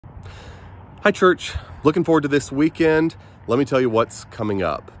Hi, church. Looking forward to this weekend. Let me tell you what's coming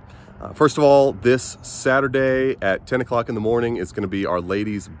up. First of all, this Saturday at 10 o'clock in the morning is going to be our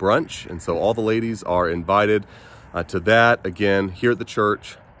ladies' brunch. And so all the ladies are invited to that, again, here at the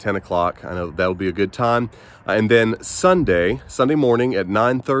church, 10 o'clock. I know that'll be a good time. And then Sunday morning at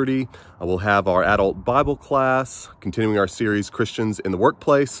 9:30, we'll have our adult Bible class, continuing our series, Christians in the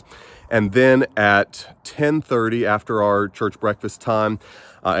Workplace. And then at 10:30, after our church breakfast time,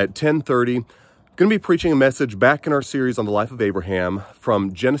 at 10:30, going to be preaching a message back in our series on the life of Abraham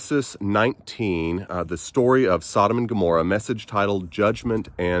from Genesis 19, the story of Sodom and Gomorrah, a message titled Judgment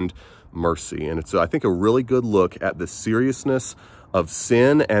and Mercy. And it's, I think, a really good look at the seriousness of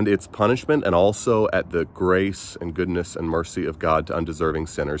sin and its punishment, and also at the grace and goodness and mercy of God to undeserving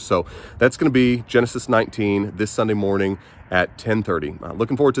sinners. So that's going to be Genesis 19 this Sunday morning at 10:30.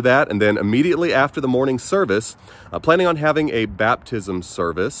 Looking forward to that. And then immediately after the morning service, planning on having a baptism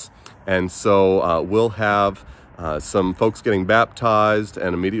service. And so we'll have some folks getting baptized,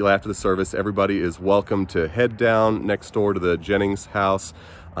 and immediately after the service, everybody is welcome to head down next door to the Jennings house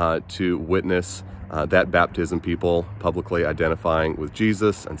to witness that baptism, people publicly identifying with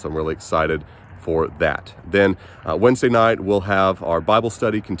Jesus. And so I'm really excited for that. Then Wednesday night, we'll have our Bible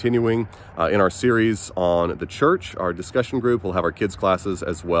study continuing in our series on the church, our discussion group. We'll have our kids' classes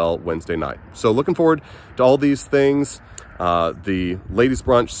as well Wednesday night. So looking forward to all these things. The ladies'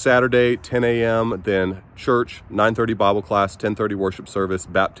 brunch Saturday, 10 a.m., then church, 9:30 Bible class, 10:30 worship service,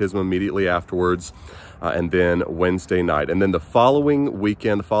 baptism immediately afterwards, and then Wednesday night. And then the following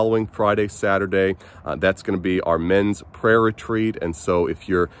weekend, the following Friday, Saturday, that's going to be our men's prayer retreat. And so if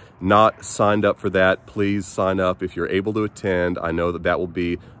you're not signed up for that, please sign up if you're able to attend. I know that will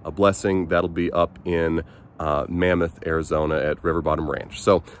be a blessing. That'll be up in Mammoth, Arizona at River Bottom Ranch.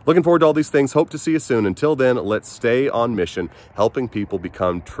 So looking forward to all these things. Hope to see you soon. Until then, let's stay on mission, helping people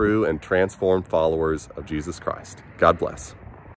become true and transformed followers of Jesus Christ. God bless.